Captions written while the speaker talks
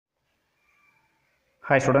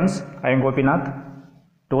Hi students, I am Gopinath,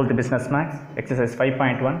 12th Business Maths, exercise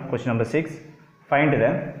 5.1, question number 6. Find the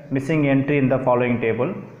missing entry in the following table.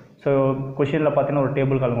 So, question la pathina or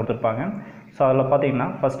table column கொடுத்திருப்பாங்க. So, adல பாத்தீங்கன்னா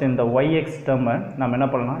first இந்த yx term நாம என்ன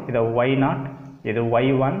பண்ணலாம்? இத y0, இது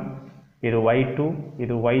y1, இது y2,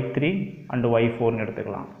 இது y3 and y4 னு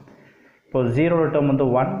எடுத்துக்கலாம். இப்போ 0 term வந்து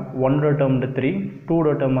 1, 1 term வந்து 3,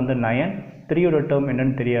 2 term வந்து 9, 3 term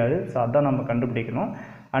என்னன்னு தெரியாது. So, அதான் நம்ம கண்டுபிடிக்கணும்.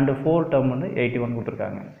 and 4 term வந்து 81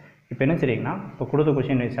 கொடுத்துருக்காங்க. இப்போ என்ன செய்றீங்கன்னா இப்போ கொடுத்த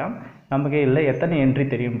கொஸ்டின் வச்சா நமக்கு இல்லை எத்தனை என்ட்ரி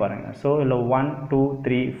தெரியும் பாருங்கள். ஸோ இல்லை 1 2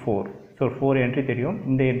 3 4 ஸோ 4 என்ட்ரி தெரியும்,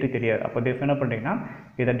 இந்த என்ட்ரி தெரியாது. அப்போ இது என்ன பண்ணுறீங்கன்னா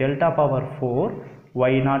இதை delta power 4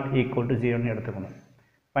 y0 equal to 0ன்னு எடுத்துக்கணும்.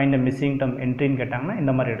 ஃபைண்ட் த மிஸ்ஸிங் டேர்ம் என்ட்ரின்னு கேட்டாங்கன்னா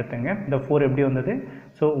இந்த மாதிரி எடுத்துங்க. இந்த 4 எப்படி வந்தது?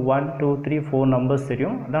 ஸோ 1 2 3 4 நம்பர்ஸ்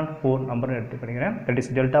தெரியும், அதான் 4 நம்பர்னு எடுத்துக்கிறேன். That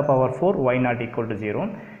is delta power 4 y0 equal to 0.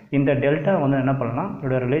 இந்த டெல்டா வந்து என்ன பண்ணலாம்,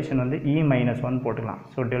 இதோட ரிலேஷன் வந்து e-1 போட்டுக்கலாம்.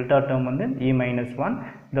 ஸோ டெல்டா டேர்ம் வந்து e-1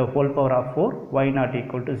 the whole power of 4 y0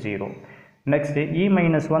 equal to 0. Next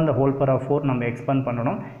e-1 the whole power of 4 நம்ம எக்ஸ்பேண்ட்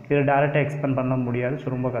பண்ணணும். இதில் டேரெக்டாக எக்ஸ்பேண்ட் பண்ண முடியாது, ஸோ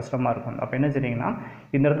ரொம்ப கஷ்டமாக இருக்கும். அப்போ என்ன செய்றீங்கன்னா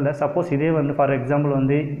இந்த இடத்துல சப்போஸ் இதே வந்து ஃபார் எக்ஸாம்பிள்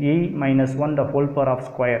வந்து e-1 the whole power of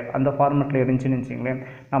square அந்த ஃபார்மெட்டில் இருந்துச்சுன்னு வச்சுங்களேன்,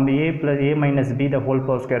 நம்ம a+a-b the whole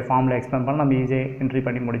power square ஃபார்மில் எக்ஸ்பேண்ட் பண்ண நம்ம ஈஸியாக என்ட்ரி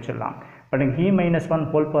பண்ணி முடிச்சிடலாம். But e-1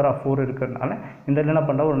 whole power of 4 இருக்கிறதுனால இந்த என்ன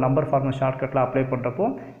பண்ணுற ஒரு நம்பர் ஃபார்முலா ஷார்ட்கட்டில் அப்ளை பண்ணுறப்போ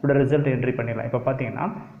இதோட ரிசல்ட் என்ட்ரி பண்ணிடலாம். இப்போ பார்த்தீங்கன்னா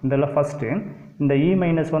இதில் ஃபஸ்ட்டு இந்த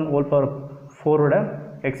e-1 whole power 4ஓட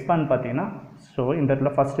எக்ஸ்பேண்ட் பார்த்தீங்கன்னா ஸோ இந்த இடத்துல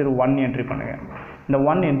ஃபஸ்ட்டு ஒரு 1 என்ட்ரி பண்ணுங்கள். இந்த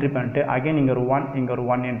 1 என்ட்ரி பண்ணிட்டு அகைன் இங்கே ஒரு 1 இங்கே ஒரு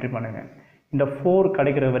 1 என்ட்ரி பண்ணுங்கள். இந்த 4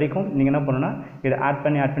 கிடைக்கிற வரைக்கும் நீங்கள் என்ன பண்ணணும்னா இதை ஆட்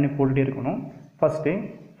பண்ணி போட்டுகிட்டே இருக்கணும்.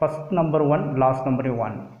 First number 1 last number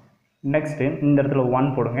 1. Next இந்த இடத்துல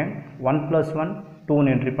 1 போடுங்க. 1 + 1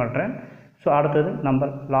 2ன்னு என்ட்ரி பண்ணுறேன். ஸோ அடுத்தது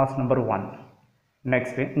நம்பர் லாஸ்ட் நம்பர் 1.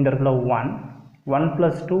 நெக்ஸ்ட்டு இந்த இடத்துல 1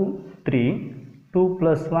 + 2 3, 2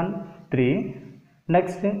 + 1 3.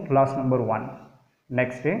 Next last number 1.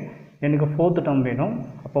 நெக்ஸ்ட்டு எனக்கு 4th டேர்ம் வேணும்.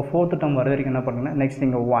 அப்போ 4th டேர்ம் வர வரைக்கும் என்ன பண்ணுங்கன்னா நெக்ஸ்ட்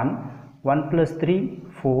இங்கே 1 + 3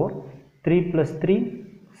 4, 3 + 3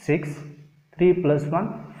 6, 3 + 1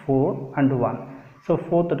 4 and 1. So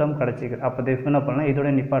 4th term கிடச்சிக்குது. அப்போ என்ன பண்ணலாம், இதோட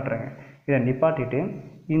நிப்பாட்டுறேங்க. இதை நிப்பாட்டிட்டு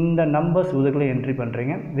இந்த நம்பர்ஸ் இதுக்குள்ளே என்ட்ரி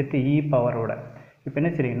பண்ணுறீங்க வித் இ பவரோட. இப்போ என்ன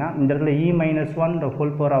செய்றீங்கன்னா இந்த இடத்துல e-1 the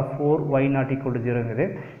whole power of 4 y0 equal to 0ங்குது.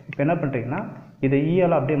 இப்போ என்ன பண்ணுறீங்கன்னா இதை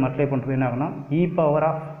ஈயால் அப்படியே மல்டிப்ளை பண்ணுறது என்ன ஆகுனா e power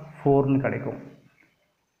of 4ன்னு கிடைக்கும்.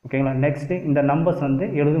 ஓகேங்களா. நெக்ஸ்ட்டு இந்த நம்பர்ஸ் வந்து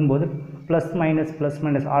எழுதும்போது ப்ளஸ் மைனஸ்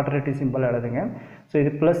ஆல்டர்னேட்டிவ் சிம்பிள் எழுதுங்க. ஸோ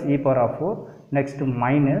இது plus e power of 4, next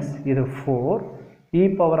minus இது 4 e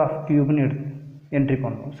power of க்யூப்னு என்ட்ரி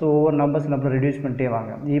பண்ணணும். ஸோ ஒவ்வொரு நம்பர்ஸ் நம்ம ரெடியூஸ் பண்ணிட்டே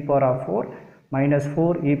வாங்க. e power of 4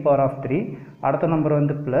 -4 e power of 3, அடுத்த நம்பர்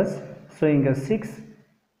வந்து ப்ளஸ். ஸோ இங்கே 6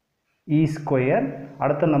 e ஸ்கொயர்,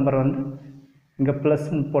 அடுத்த நம்பர் வந்து இங்கே ப்ளஸ்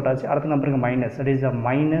போட்டாச்சு, அடுத்த நம்பருக்கு minus, that is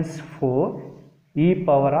 -4 e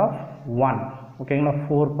power of 1. ஓகேங்களா.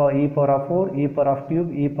 4 e power of 4, e power of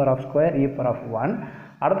cube, e power of square, e power of 1.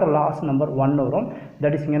 அடுத்த லாஸ்ட் நம்பர் 1 வரும்.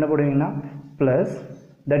 தட் இஸ் இங்கே என்ன போடுவீங்கன்னா plus,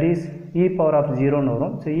 that is e power of 0ன்னு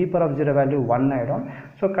வரும். So e power of 0 value 1 ஆகிடும்.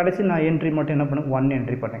 So கடைசி நான் entry மட்டும் என்ன பண்ணுங்க 1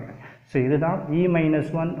 என்ட்ரி பண்ணுங்க. ஸோ இதுதான்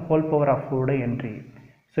e-1 whole power of 4 entry.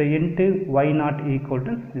 So into y0 equal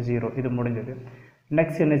to 0. இது முடிஞ்சது.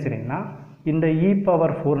 நெக்ஸ்ட் என்ன செய்றீங்கன்னா இந்த e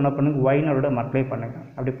power 4 என்ன பண்ணுங்க y0 மல்டிப்ளை பண்ணுங்க.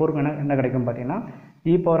 அப்படி போருக்கு என்ன கிடைக்கும் பார்த்தீங்கன்னா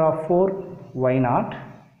e power of 4 y0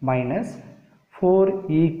 minus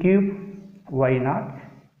 4e cube y0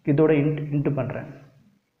 இதோட இன்ட்டு பண்ணுறேன்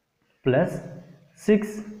plus 6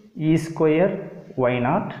 e square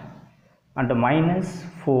y0 and minus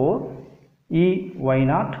 4 e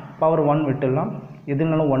y0 power 1 விட்டுடலாம்,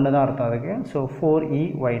 இதுனாலும் 1 தான் அர்த்தம் அதுக்கு. So 4e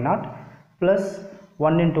y0 plus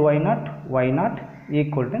 1 into y0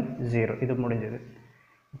 equal to 0. இது முடிஞ்சது.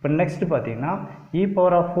 இப்போ நெக்ஸ்ட் பார்த்தீங்கன்னா e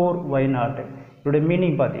power of 4 y0 இதோடைய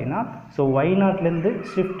மீனிங் பார்த்தீங்கன்னா ஸோ y0லேருந்து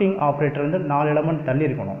ஷிஃப்டிங் ஆப்ரேட்டர் வந்து 4 எலமெண்ட் தள்ளி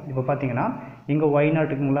இருக்கணும். இப்போ பார்த்தீங்கன்னா இங்கே y0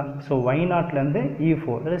 இருக்குங்களா, ஸோ y0லேருந்து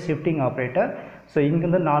e4 அதாவது ஷிஃப்டிங் ஆப்ரேட்டர். ஸோ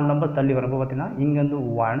இங்கேருந்து 4 நம்பர் தள்ளி வரப்போ பார்த்தீங்கன்னா இங்கேருந்து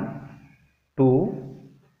 1 2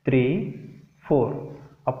 3 4.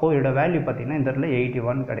 அப்போது இதோட வேல்யூ பார்த்தீங்கன்னா இந்த இடத்துல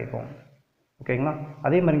 81 கிடைக்கும். ஓகேங்களா.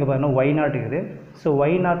 அதே மாதிரி இங்கே பார்த்தீங்கன்னா y0 இருக்குது. ஸோ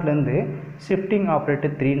y0லேருந்து ஷிஃப்டிங்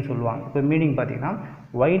ஆப்ரேட்டர் 3ன்னு சொல்லுவாங்க. இப்போ மீனிங் பார்த்தீங்கன்னா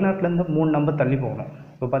y0லேருந்து 3 நம்பர் தள்ளி போகணும்.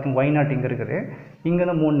 இப்போ பார்த்தீங்கன்னா y0 இங்கே இருக்குது,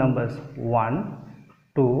 இங்கேருந்து 3 நம்பர்ஸ் 1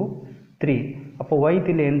 2 3. அப்போ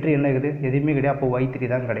y3ல என்ட்ரி என்ன இருக்குது, எதுவுமே கிடையாது. அப்போ y3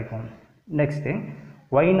 தான் கிடைக்கும். நெக்ஸ்ட்டு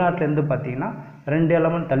y0லேருந்து பார்த்தீங்கன்னா 2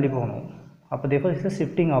 எலமெண்ட் தள்ளி போகணும். அப்போ therefore is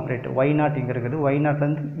shifting operator. y0 இங்கே இருக்குது,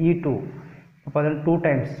 y0லேருந்து e2 அப்போ அதில் 2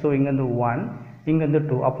 டைம்ஸ். ஸோ இங்கேருந்து 1 இங்கேருந்து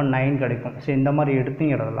 2 அப்போ 9 கிடைக்கும். ஸோ இந்த மாதிரி எடுத்து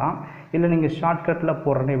எழுதலாம். இல்லை நீங்கள் ஷார்ட்கட்டில்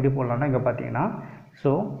போடுறேன்னு எப்படி போடலாம்னா இங்கே பார்த்தீங்கன்னா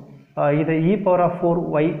ஸோ இதை e power of 4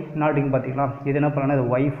 y0 பார்த்தீங்களா, இது என்ன பண்ணலாம், இது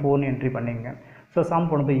y4ன்னு என்ட்ரி பண்ணிங்க. ஸோ சம்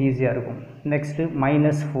போனப்போ ஈஸியாக இருக்கும். நெக்ஸ்ட்டு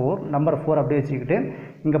 -4 நம்பர் 4 அப்படியே வச்சுக்கிட்டு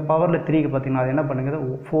இங்கே பவரில் 3க்கு பார்த்தீங்கன்னா அது என்ன பண்ணுங்க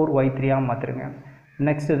 4y3 மாற்றிருங்க.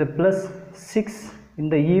 நெக்ஸ்ட் இது +6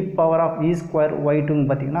 இந்த e power of e square y2ன்னு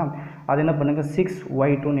பார்த்தீங்கன்னா அது என்ன பண்ணுங்கள்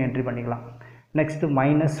 6y2ன்னு என்ட்ரி பண்ணிக்கலாம். நெக்ஸ்ட்டு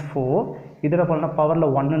 -4 இதில் பண்ணலாம் பவரில்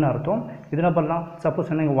 1ன்னு அர்த்தம். இதில் பண்ணலாம்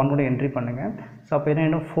சப்போஸ் நீங்கள் 1 என்ட்ரி பண்ணுங்கள். ஸோ அப்போ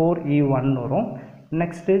என்ன 4e1 வரும்.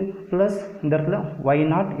 நெக்ஸ்ட்டு ப்ளஸ் இந்த இடத்துல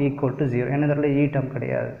y0 = 0 ஏன்னா இந்த இடத்துல e டேர்ம்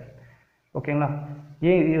கிடையாது. ஓகேங்களா?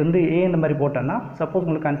 ஏ வந்து ஏ இந்த மாதிரி போட்டோன்னா சப்போஸ்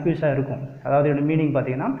உங்களுக்கு கன்ஃபியூஸாக இருக்கும். அதாவது இதோட மீனிங்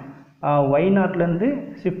பார்த்தீங்கன்னா y0லேருந்து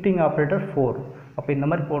ஷிஃப்டிங் ஆப்ரேட்டர் 4 அப்போ இந்த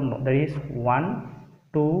மாதிரி போடணும். தட் இஸ் 1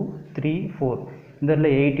 2 3 4 இந்த இடத்துல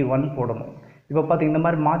 81 போடணும். இப்போ பார்த்தீங்க இந்த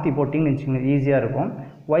மாதிரி மாற்றி போட்டிங்கன்னு வச்சுக்கோங்க ஈஸியாக இருக்கும்.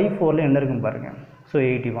 y4ல் என்ன இருக்கும் பாருங்கள். ஸோ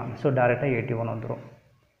 81 ஸோ டேரெக்டாக 81 வந்துடும்.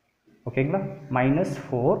 ஓகேங்களா?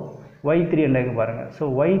 -4 y3 என்ன இருக்குது பாருங்கள். ஸோ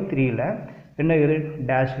y3ல் என்ன இருக்குது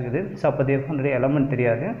டேஷ் இருக்குது. ஸோ அப்போ நிறைய எலமெண்ட்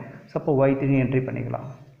தெரியாது. ஸோ அப்போ y3 என்ட்ரி பண்ணிக்கலாம்.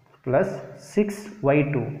 ப்ளஸ்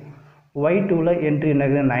 6y2 y2ல் என்ட்ரி என்ன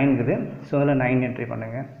இருக்குது 9 இருக்குது. ஸோ அதில் 9 என்ட்ரி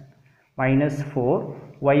பண்ணுங்கள். -4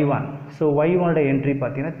 y1 ஸோ y1ஓட என்ட்ரி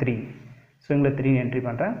பார்த்தீங்கன்னா 3 ஸோ இங்கே 3 என்ட்ரி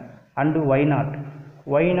பண்ணுறேன். அண்டு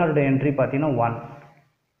y0ஓட என்ட்ரி பார்த்தீங்கன்னா 1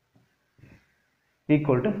 =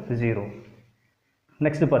 0.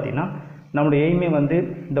 நெக்ஸ்ட்டு பார்த்தீங்கன்னா நம்மளுடைய எய்மே வந்து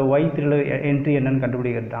இந்த y3ல என்ட்ரி என்னன்னு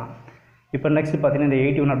கண்டுபிடிக்கிறது தான். இப்போ நெக்ஸ்ட் பார்த்தீங்கன்னா இந்த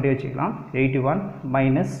 81 அப்படியே வச்சுக்கலாம். 81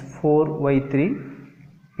 -4y3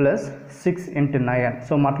 ப்ளஸ் 6 × 9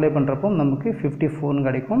 ஸோ மல்டிப்ளை பண்ணுறப்போ நமக்கு 54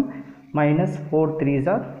 கிடைக்கும். -4 3s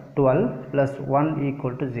are 12 plus 1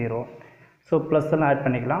 = 0. So plus எல்லாம் ஆட்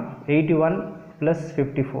பண்ணிக்கலாம். 81 ப்ளஸ்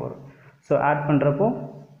 54 ஸோ ஆட் பண்ணுறப்போ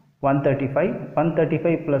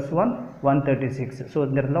 135 ப்ளஸ் 1 136 ஸோ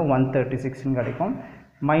இந்த இடத்துல 136 கிடைக்கும்.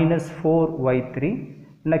 -4y3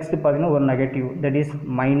 நெக்ஸ்ட்டு பார்த்தீங்கன்னா ஒரு நெகட்டிவ் தட் இஸ்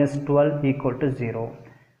 -12 = 0.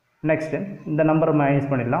 நெக்ஸ்ட்டு இந்த நம்பரை மைனஸ்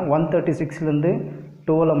பண்ணிடலாம். 136லேருந்து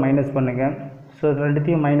 12 மைனஸ் பண்ணுங்கள். ஸோ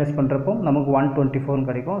ரெண்டுத்தையும் மைனஸ் பண்ணுறப்போ நமக்கு 124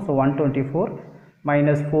 கிடைக்கும். So 124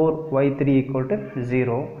 -4y3 =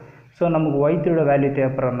 0. ஸோ நமக்கு y3யோட வேல்யூ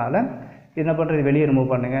தேவைப்படுறதுனால என்ன பண்ணுறது வெளியே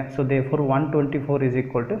ரிமூவ் பண்ணுங்கள். ஸோ தேர்ஃபோர் 124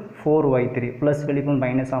 = 4y3 ப்ளஸ் வெளியே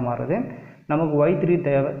மைனஸாக மாறுது. நமக்கு y3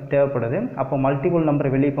 தேவைப்படுது. அப்போ மல்டிபிள்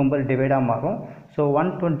நம்பர் வெளியே போகும்போது டிவைடாக மாறும். So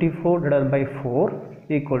 124/4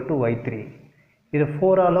 = y3. இது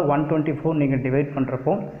 4ஆல் 124 நீங்கள் டிவைட்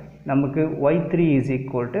பண்ணுறப்போ நமக்கு y3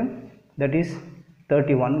 தட் இஸ்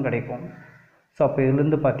 31 கிடைக்கும். ஸோ அப்போ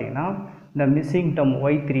இதுலேருந்து பார்த்தீங்கன்னா இந்த மிஸ்ஸிங் டேர்ம்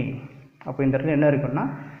y3 அப்போ இந்த இடத்துல என்ன இருக்குன்னா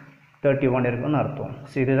 31 இருக்குன்னு அர்த்தம்.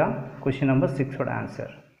 ஸோ இதுதான் கொஷின் நம்பர் 6ஓட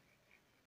ஆன்சர்.